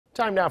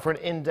Time now for an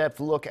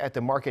in-depth look at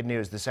the market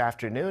news this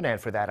afternoon,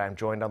 and for that I'm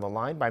joined on the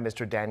line by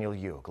Mr. Daniel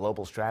Yu,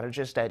 Global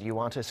Strategist at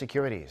Yuanta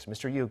Securities.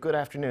 Mr. Yu, good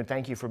afternoon.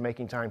 Thank you for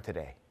making time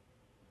today.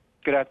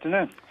 Good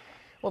afternoon.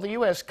 Well, the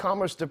U.S.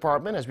 Commerce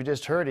Department, as we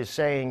just heard, is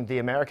saying the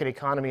American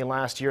economy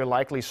last year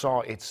likely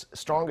saw its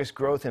strongest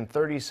growth in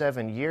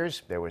 37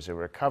 years. There was a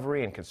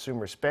recovery in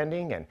consumer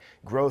spending, and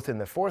growth in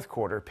the fourth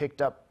quarter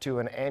picked up to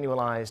an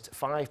annualized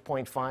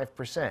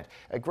 5.5%.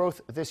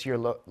 Growth this year,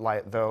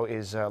 though,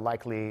 is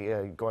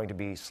likely going to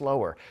be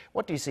slower.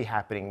 What do you see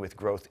happening with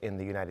growth in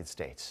the United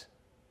States?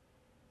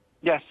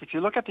 Yes, if you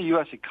look at the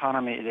U.S.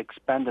 economy, it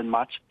expanded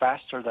much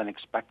faster than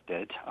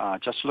expected.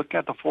 Just look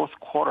at the fourth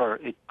quarter,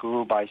 it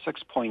grew by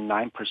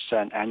 6.9%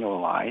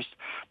 annualized,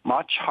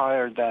 much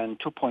higher than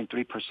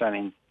 2.3%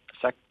 in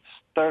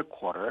third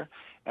quarter,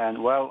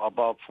 and well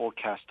above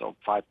forecast of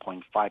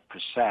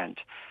 5.5%.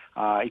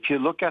 If you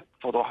look at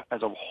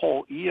as a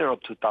whole year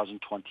of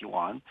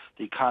 2021,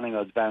 the economy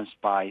advanced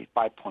by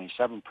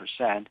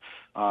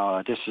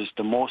 5.7%. This is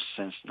the most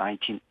since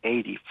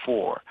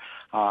 1984.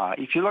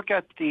 If you look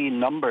at the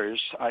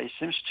numbers, it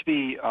seems to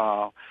be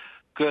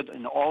good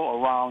in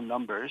all around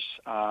numbers.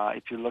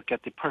 If you look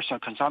at the personal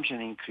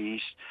consumption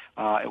increase,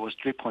 it was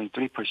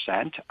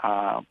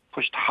 3.3%,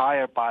 pushed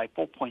higher by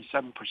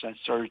 4.7%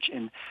 surge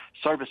in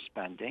service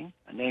spending,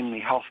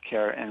 namely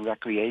healthcare and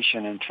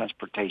recreation and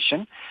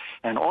transportation.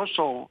 And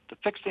also the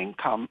fixed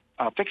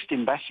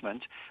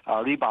investment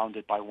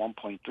rebounded by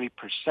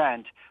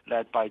 1.3%,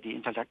 led by the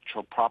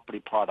intellectual property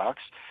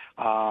products.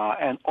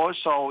 And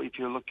also, if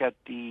you look at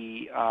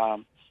the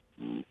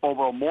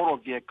overall motor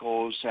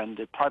vehicles and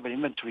the private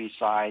inventory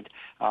side,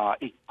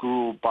 it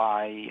grew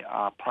by,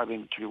 private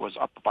inventory was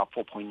up about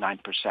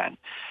 4.9%.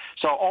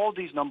 So all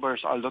these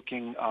numbers are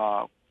looking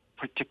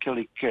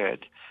particularly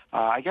good.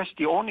 I guess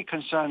the only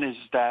concern is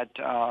that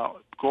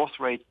growth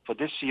rate for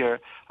this year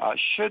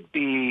should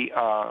be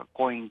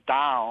going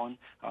down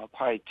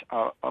quite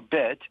a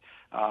bit.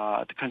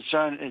 The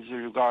concern is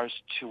in regards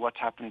to what's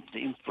happening to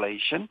the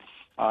inflation.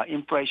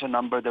 Inflation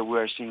number that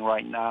we're seeing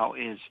right now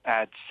is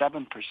at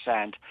 7%,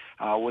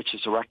 which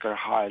is a record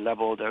high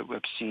level that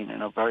we've seen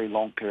in a very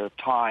long period of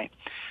time.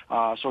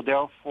 So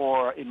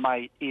therefore, it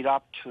might eat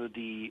up to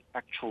the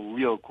actual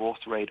real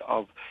growth rate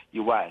of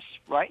U.S.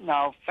 Right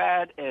now,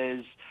 Fed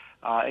is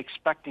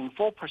expecting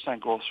 4%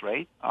 growth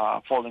rate,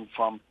 falling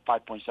from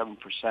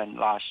 5.7%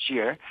 last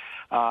year.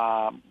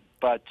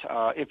 But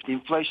if the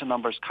inflation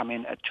numbers come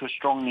in at too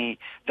strongly,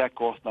 that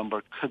growth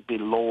number could be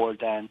lower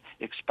than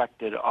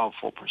expected of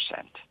 4%.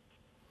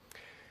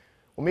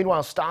 Well,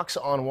 meanwhile, stocks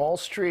on Wall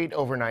Street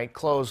overnight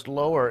closed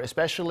lower,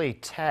 especially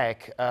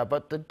tech,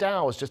 but the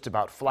Dow was just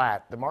about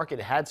flat. The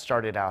market had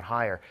started out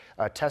higher.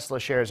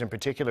 Tesla shares in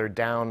particular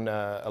down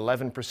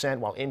 11%,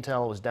 while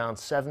Intel was down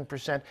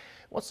 7%.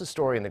 What's the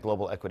story in the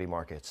global equity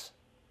markets?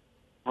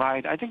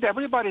 Right. I think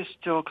everybody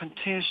still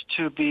continues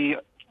to be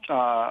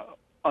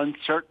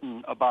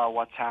uncertain about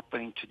what's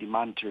happening to the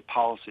monetary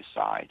policy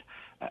side.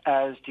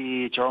 As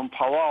the Jerome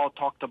Powell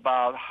talked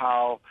about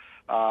how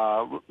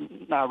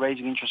not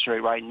raising interest rate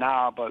right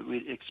now, but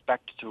we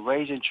expect to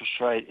raise interest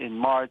rate in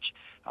March.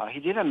 He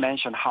didn't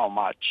mention how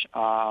much.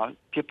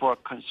 People are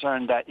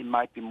concerned that it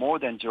might be more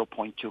than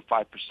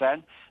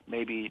 0.25%,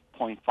 maybe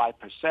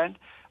 0.5%.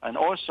 And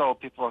also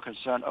people are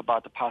concerned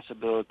about the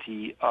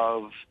possibility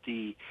of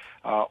the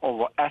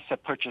over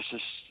asset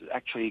purchases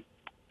actually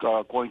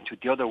going to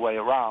the other way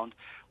around,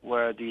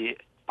 where the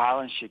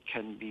balance sheet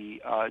can be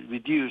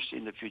reduced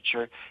in the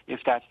future.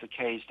 If that's the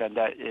case, then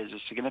that is a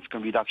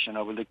significant reduction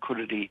of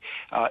liquidity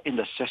in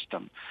the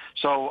system.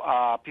 So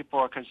people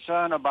are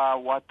concerned about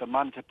what the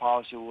monetary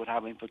policy would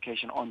have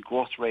implication on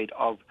growth rate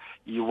of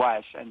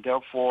U.S. and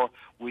therefore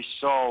we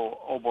saw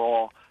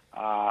overall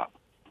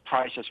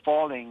prices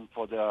falling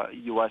for the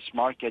U.S.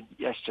 market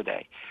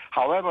yesterday.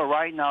 However,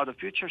 right now the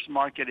futures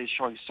market is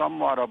showing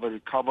somewhat of a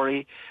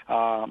recovery.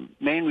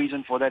 Main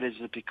reason for that is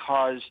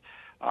because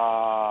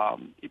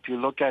if you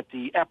look at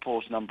the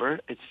Apple's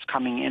number, it's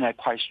coming in at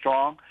quite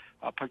strong.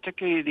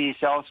 Particularly the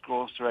sales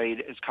growth rate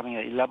is coming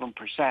at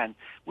 11%,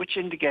 which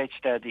indicates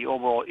that the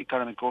overall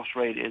economic growth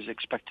rate is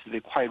expected to be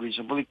quite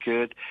reasonably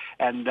good,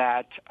 and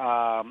that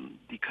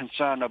the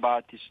concern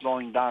about the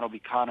slowing down of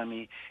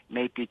economy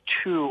may be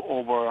too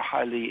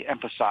highly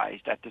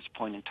emphasized at this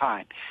point in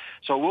time.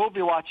 So we'll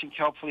be watching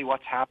carefully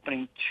what's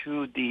happening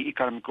to the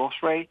economic growth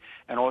rate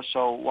and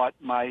also what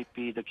might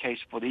be the case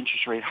for the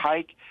interest rate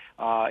hike.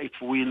 If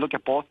we look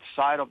at both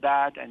sides of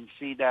that and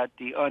see that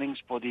the earnings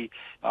for the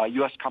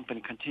U.S.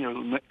 company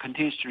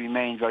continues to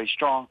remain very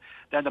strong,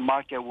 then the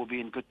market will be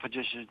in good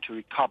position to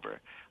recover.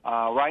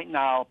 Right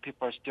now,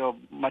 people are still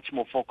much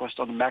more focused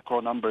on the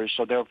macro numbers,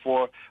 so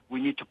therefore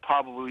we need to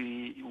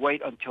probably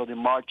wait until the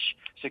March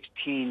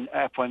 16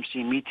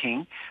 FOMC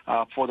meeting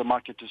for the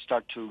market to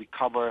start to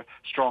recover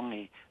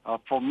strongly.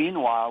 For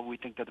meanwhile, we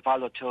think that the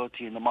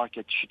volatility in the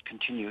market should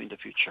continue in the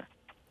future.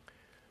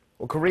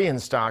 Well, Korean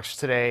stocks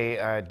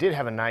today did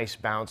have a nice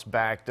bounce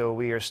back, though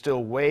we are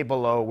still way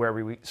below where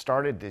we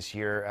started this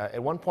year.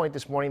 At one point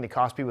this morning, the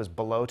Kospi was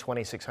below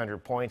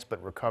 2,600 points,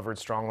 but recovered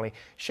strongly.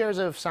 Shares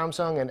of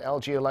Samsung and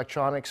LG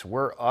Electronics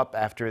were up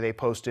after they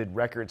posted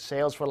record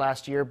sales for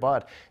last year,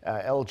 but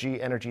LG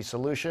Energy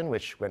Solution,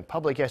 which went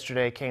public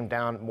yesterday, came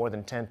down more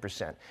than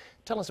 10%.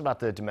 Tell us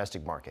about the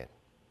domestic market.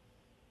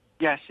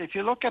 Yes, if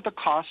you look at the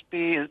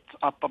Kospi, it's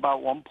up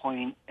about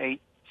 1.87%.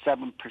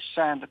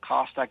 The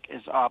Kosdaq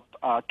is up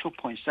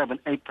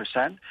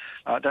 2.78%.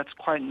 That's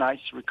quite nice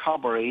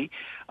recovery.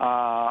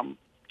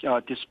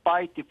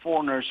 Despite the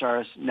foreigners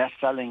are net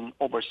selling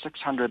over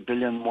 600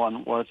 billion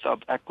won worth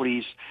of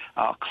equities,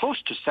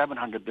 close to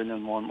 700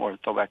 billion won worth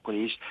of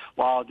equities,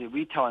 while the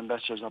retail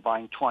investors are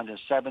buying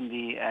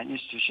 270 and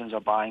institutions are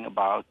buying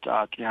about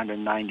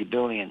 390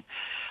 billion.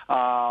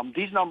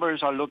 These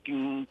numbers are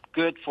looking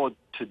good for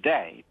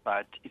today,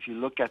 but if you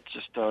look at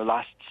just the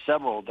last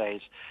several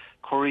days,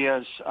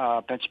 Korea's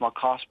benchmark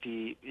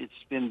Kospi, it's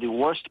been the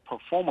worst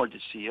performer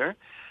this year.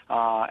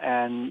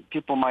 And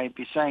people might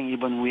be saying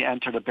even we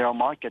enter the bear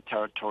market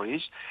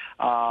territories,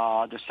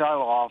 the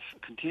sell-off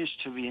continues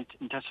to be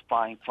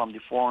intensifying from the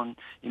foreign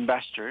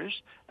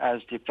investors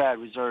as the Fed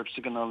Reserve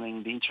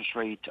signaling the interest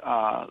rate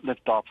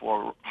lift-off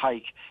or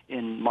hike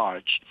in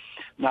March.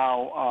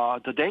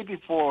 Now, the day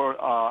before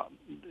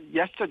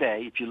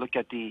yesterday, if you look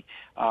at the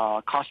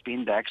Kospi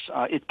index,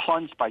 it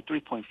plunged by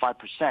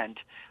 3.5%.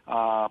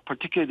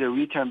 Particularly the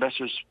retail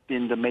investors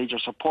been the major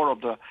support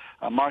of the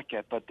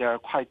market, but they're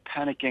quite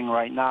panicking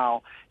right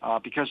now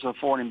because the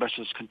foreign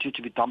investors continue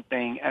to be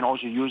dumping and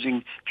also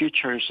using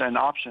futures and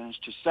options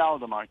to sell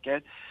the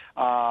market.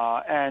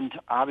 And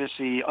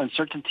obviously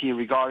uncertainty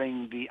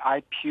regarding the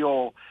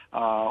IPO,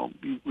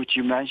 which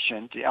you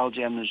mentioned, the LG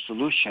Energy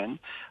Solution,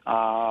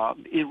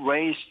 it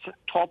raised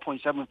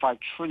 12.75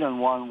 trillion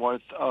won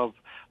worth of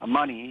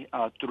money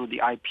through the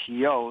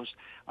IPOs,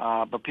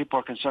 but people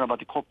are concerned about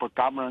the corporate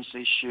governance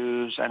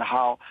issues and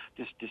how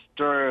this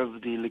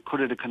disturbs the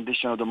liquidity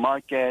condition of the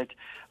market,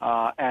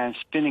 and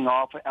spinning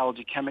off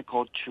LG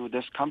Chemical to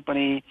this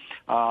company.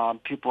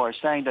 People are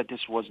saying that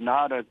this was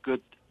not a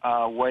good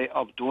way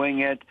of doing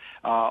it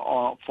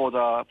for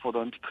the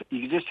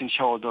existing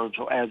shareholders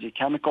of LG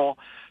Chemical.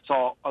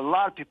 So a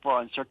lot of people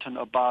are uncertain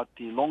about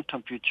the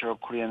long-term future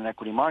of Korean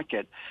equity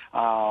market.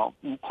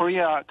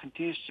 Korea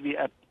continues to be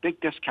at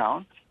big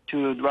discount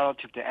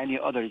relative to any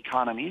other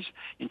economies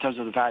in terms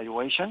of the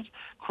valuations.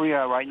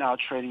 Korea right now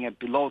trading at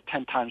below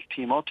 10 times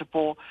P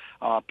multiple,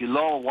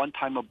 below 1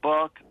 time a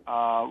book.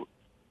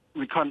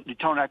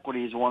 Return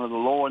equity is one of the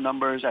lower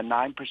numbers at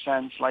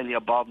 9%, slightly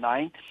above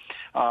 9%.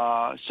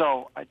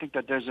 So I think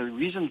that there's a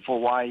reason for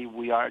why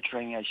we are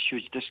trading at a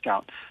huge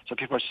discount. So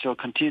people still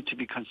continue to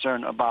be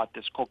concerned about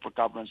this corporate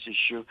governance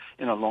issue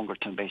in a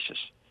longer-term basis.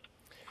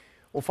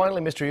 Well,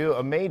 finally, Mr. Yu,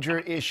 a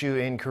major issue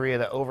in Korea,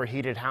 the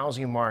overheated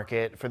housing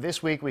market. For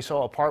this week, we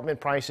saw apartment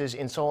prices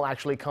in Seoul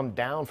actually come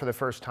down for the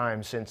first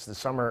time since the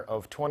summer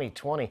of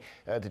 2020.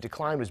 The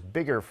decline was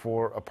bigger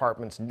for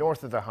apartments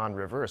north of the Han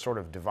River, a sort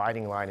of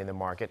dividing line in the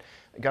market.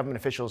 Government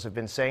officials have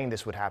been saying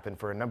this would happen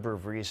for a number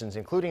of reasons,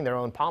 including their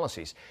own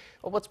policies.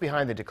 Well, what's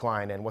behind the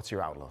decline and what's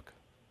your outlook?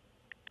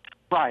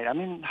 Right. I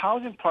mean,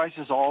 housing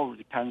prices all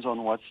depends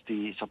on what's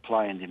the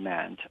supply and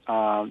demand.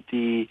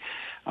 Under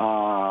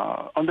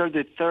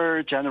the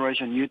third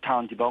generation new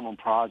town development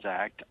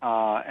project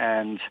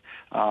and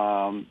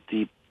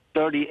the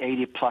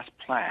 3080 plus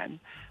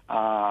plan,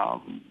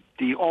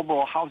 the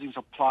overall housing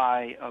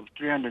supply of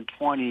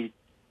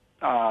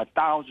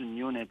 320,000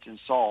 units in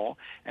Seoul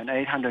and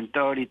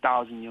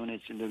 830,000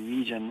 units in the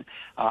region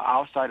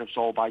outside of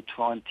Seoul by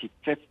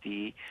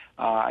 2050.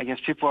 I guess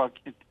people are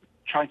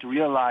trying to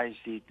realize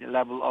the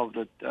level of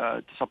the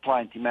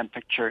supply and demand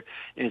picture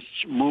is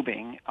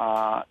moving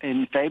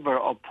in favor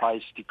of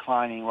price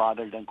declining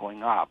rather than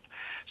going up.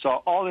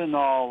 So all in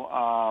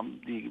all,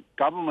 the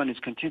government is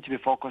continuing to be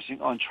focusing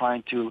on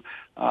trying to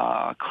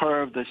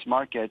curb this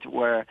market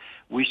where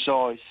we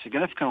saw a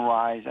significant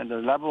rise, and the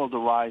level of the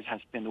rise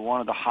has been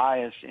one of the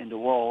highest in the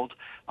world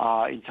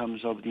in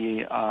terms of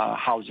the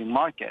housing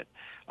market.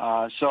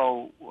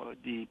 So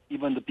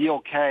even the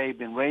BOK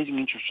been raising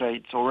interest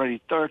rates already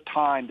third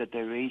time that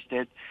they raised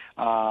it.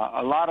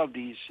 A lot of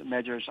these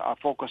measures are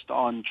focused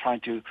on trying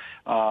to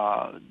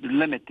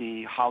limit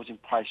the housing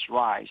price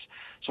rise.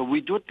 So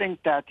we do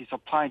think that the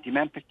supply and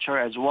demand picture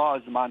as well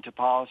as the monetary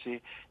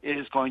policy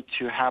is going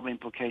to have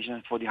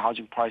implications for the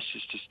housing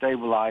prices to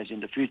stabilize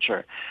in the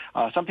future.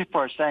 Some people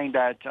are saying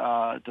that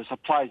the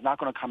supply is not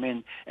going to come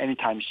in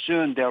anytime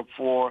soon,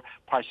 therefore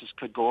prices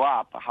could go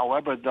up.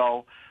 However,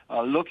 though,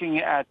 looking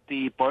at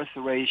the birth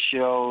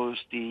ratios,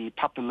 the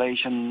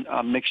population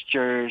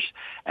mixtures,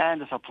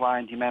 and the supply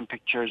and demand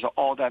pictures,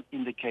 all that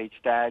indicates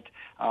that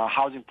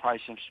housing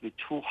prices seems to be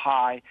too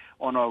high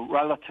on a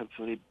relative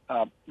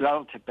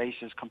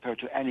basis compared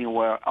to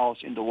anywhere else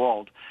in the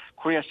world.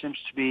 Korea seems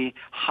to be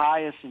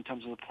highest in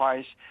terms of the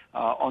price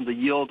on the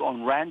yield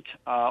on rent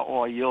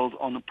or yield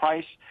on the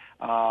price.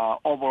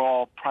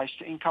 Overall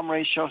price-to-income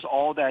ratios,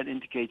 all that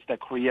indicates that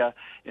Korea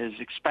is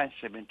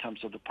expensive in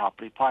terms of the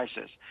property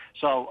prices.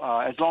 So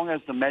as long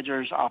as the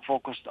measures are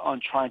focused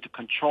on trying to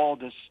control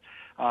this,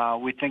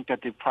 we think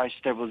that the price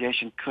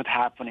stabilization could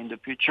happen in the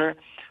future.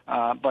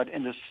 But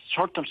in the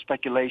short-term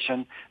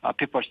speculation,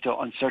 people are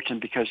still uncertain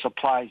because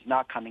supply is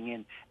not coming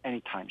in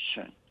anytime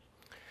soon.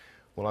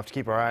 We'll have to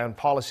keep our eye on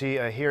policy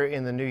here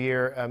in the new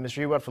year.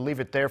 Mr. Yuanta, we'll leave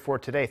it there for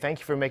today. Thank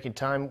you for making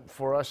time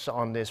for us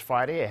on this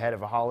Friday ahead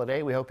of a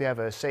holiday. We hope you have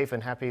a safe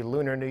and happy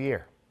Lunar New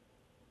Year.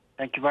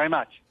 Thank you very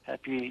much.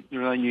 Happy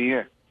Lunar New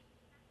Year.